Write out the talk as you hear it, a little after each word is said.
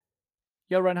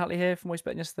Yo, Ryan Hartley here from Voice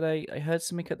Betting yesterday. I heard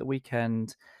something at the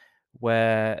weekend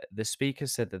where the speaker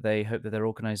said that they hope that their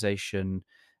organization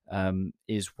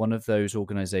is one of those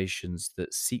organizations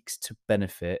that seeks to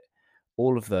benefit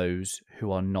all of those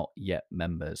who are not yet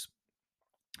members.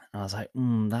 And I was like,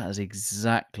 that is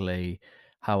exactly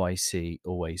how I see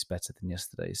Always Better Than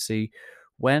Yesterday. See,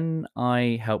 when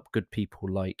I help good people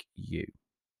like you,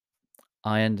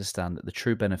 I understand that the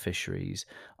true beneficiaries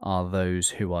are those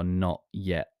who are not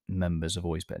yet members of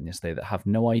Always Better Than Yesterday, that have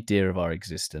no idea of our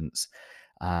existence.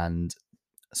 And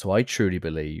so I truly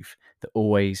believe that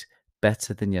Always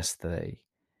Better Than Yesterday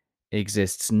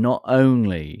exists not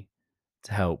only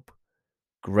to help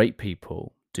great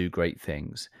people do great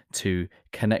things, to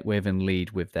connect with and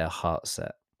lead with their heart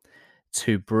set,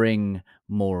 to bring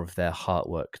more of their heart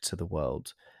work to the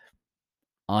world.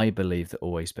 I believe that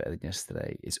Always Better Than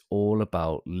Yesterday is all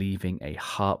about leaving a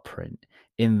heartprint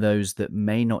in those that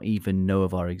may not even know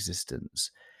of our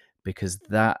existence, because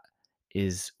that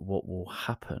is what will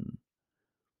happen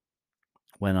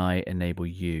when I enable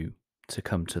you to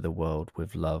come to the world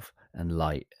with love and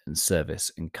light and service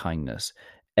and kindness.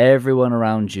 Everyone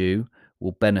around you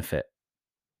will benefit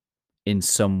in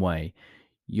some way.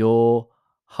 Your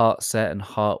heart set and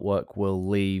heart work will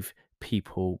leave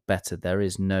people better. There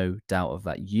is no doubt of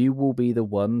that. You will be the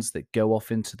ones that go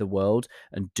off into the world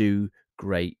and do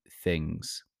great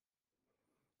things.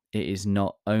 It is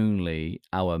not only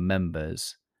our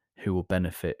members who will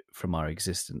benefit from our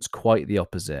existence, quite the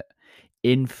opposite.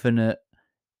 Infinite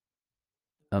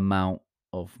amount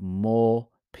of more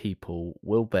people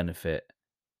will benefit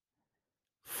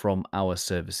from our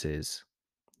services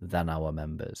than our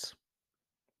members.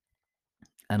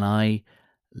 And I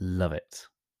love it.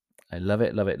 I love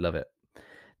it, love it, love it.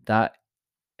 That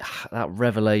that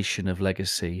revelation of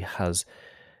legacy has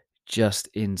just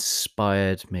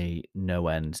inspired me no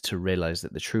end to realize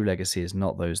that the true legacy is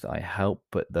not those that I help,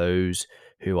 but those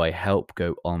who I help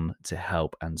go on to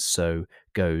help. And so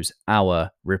goes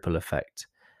our ripple effect.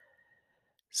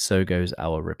 So goes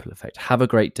our ripple effect. Have a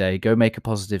great day. Go make a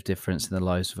positive difference in the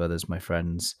lives of others, my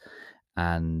friends.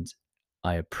 And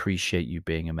I appreciate you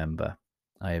being a member.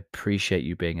 I appreciate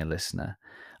you being a listener.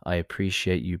 I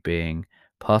appreciate you being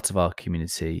part of our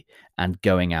community and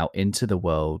going out into the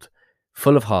world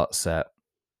full of heart set,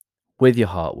 with your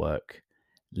heart work,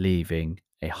 leaving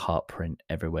a heart print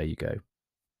everywhere you go.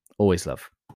 Always love.